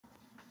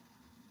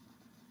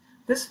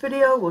This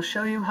video will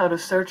show you how to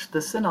search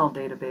the CINAHL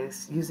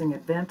database using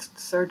advanced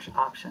search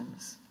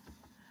options.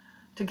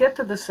 To get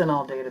to the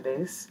CINAHL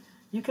database,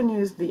 you can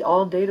use the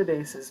All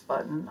Databases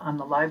button on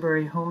the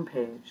library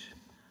homepage,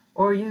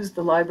 or use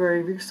the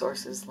Library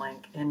Resources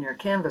link in your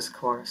Canvas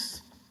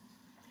course.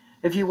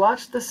 If you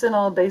watched the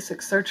CINAHL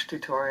basic search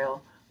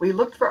tutorial, we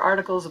looked for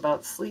articles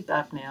about sleep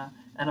apnea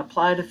and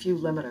applied a few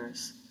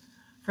limiters.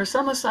 For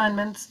some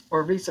assignments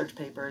or research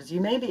papers,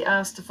 you may be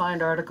asked to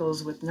find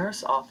articles with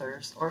nurse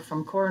authors or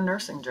from core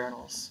nursing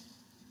journals.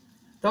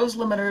 Those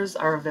limiters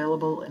are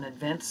available in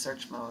advanced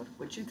search mode,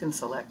 which you can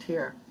select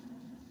here.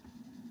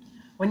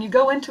 When you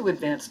go into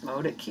advanced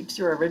mode, it keeps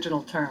your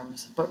original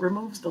terms, but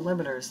removes the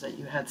limiters that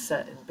you had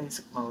set in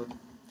basic mode.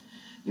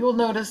 You will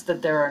notice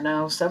that there are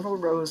now several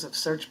rows of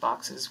search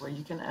boxes where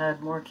you can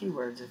add more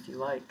keywords if you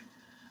like.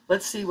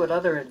 Let's see what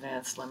other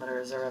advanced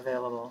limiters are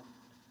available.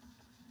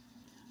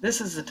 This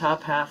is the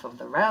top half of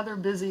the rather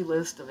busy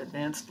list of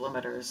advanced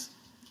limiters.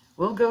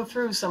 We'll go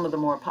through some of the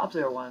more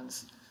popular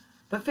ones,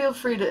 but feel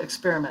free to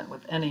experiment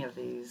with any of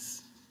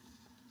these.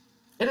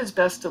 It is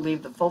best to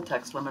leave the full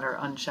text limiter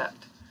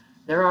unchecked.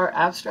 There are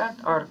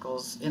abstract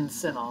articles in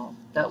CINAHL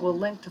that will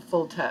link to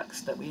full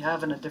text that we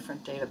have in a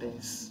different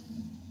database.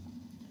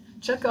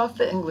 Check off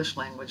the English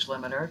language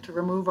limiter to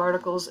remove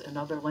articles in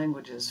other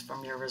languages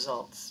from your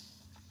results.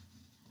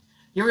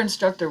 Your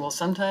instructor will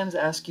sometimes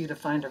ask you to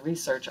find a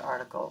research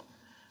article.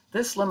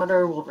 This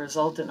limiter will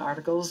result in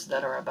articles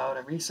that are about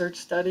a research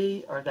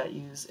study or that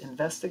use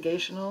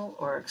investigational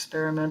or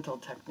experimental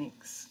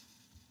techniques.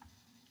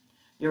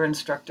 Your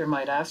instructor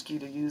might ask you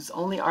to use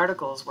only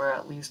articles where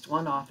at least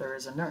one author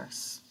is a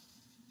nurse.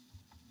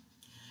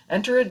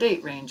 Enter a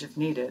date range if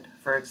needed.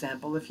 For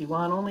example, if you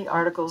want only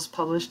articles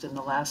published in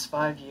the last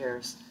 5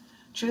 years,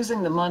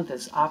 choosing the month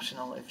is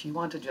optional if you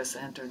want to just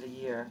enter the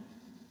year.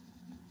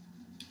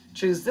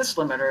 Choose this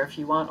limiter if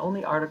you want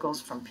only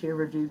articles from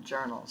peer-reviewed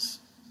journals.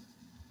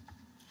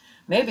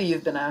 Maybe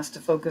you've been asked to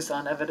focus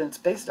on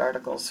evidence-based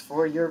articles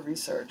for your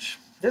research.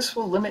 This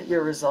will limit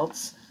your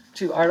results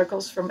to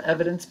articles from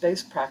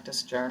evidence-based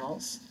practice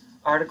journals,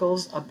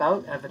 articles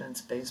about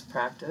evidence-based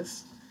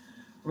practice,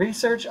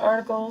 research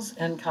articles,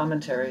 and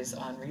commentaries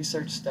on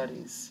research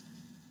studies.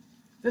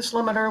 This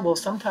limiter will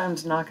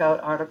sometimes knock out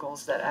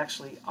articles that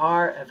actually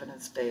are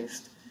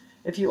evidence-based.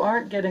 If you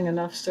aren't getting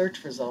enough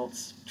search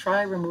results,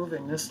 try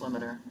removing this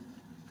limiter.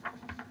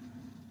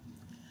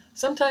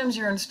 Sometimes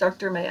your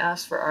instructor may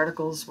ask for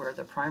articles where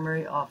the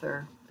primary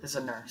author is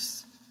a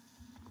nurse.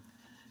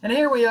 And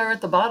here we are at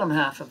the bottom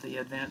half of the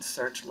advanced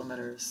search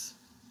limiters.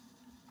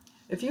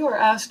 If you are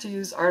asked to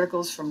use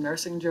articles from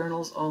nursing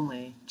journals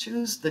only,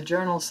 choose the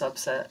journal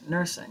subset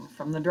Nursing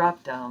from the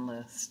drop-down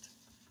list.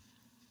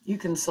 You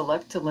can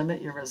select to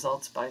limit your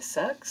results by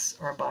sex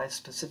or by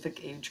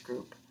specific age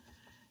group.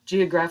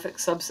 Geographic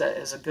subset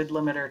is a good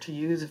limiter to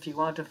use if you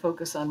want to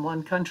focus on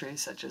one country,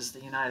 such as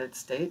the United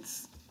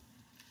States.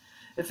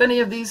 If any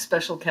of these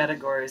special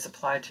categories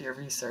apply to your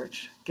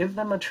research, give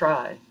them a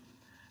try.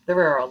 There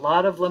are a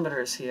lot of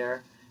limiters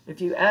here. If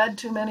you add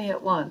too many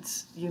at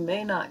once, you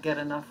may not get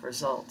enough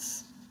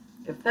results.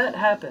 If that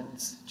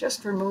happens,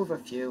 just remove a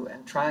few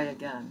and try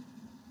again.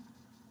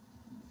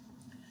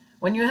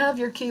 When you have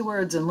your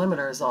keywords and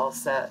limiters all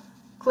set,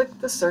 click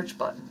the search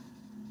button.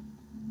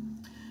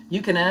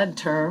 You can add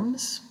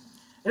terms.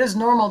 It is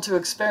normal to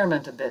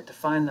experiment a bit to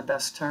find the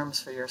best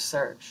terms for your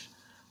search.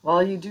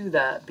 While you do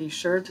that, be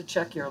sure to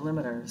check your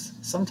limiters.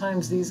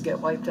 Sometimes these get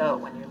wiped out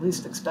when you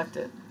least expect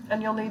it,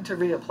 and you'll need to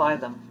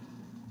reapply them.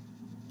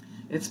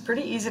 It's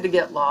pretty easy to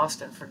get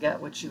lost and forget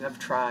what you have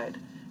tried.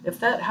 If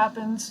that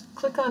happens,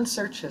 click on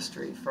Search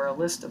History for a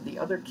list of the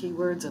other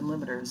keywords and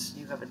limiters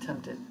you have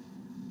attempted.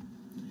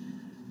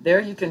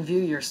 There you can view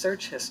your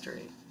search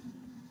history.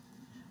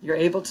 You're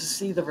able to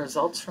see the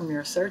results from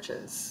your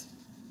searches.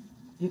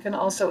 You can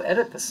also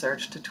edit the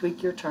search to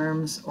tweak your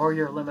terms or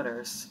your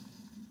limiters.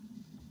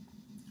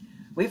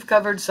 We've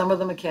covered some of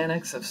the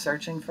mechanics of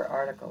searching for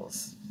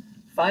articles.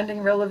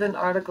 Finding relevant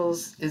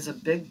articles is a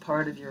big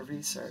part of your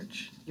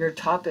research. Your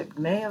topic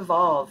may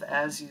evolve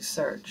as you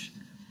search.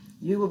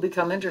 You will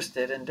become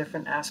interested in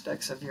different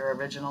aspects of your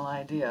original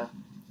idea.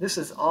 This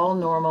is all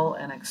normal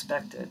and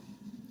expected.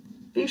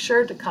 Be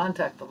sure to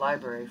contact the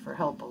library for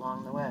help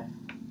along the way.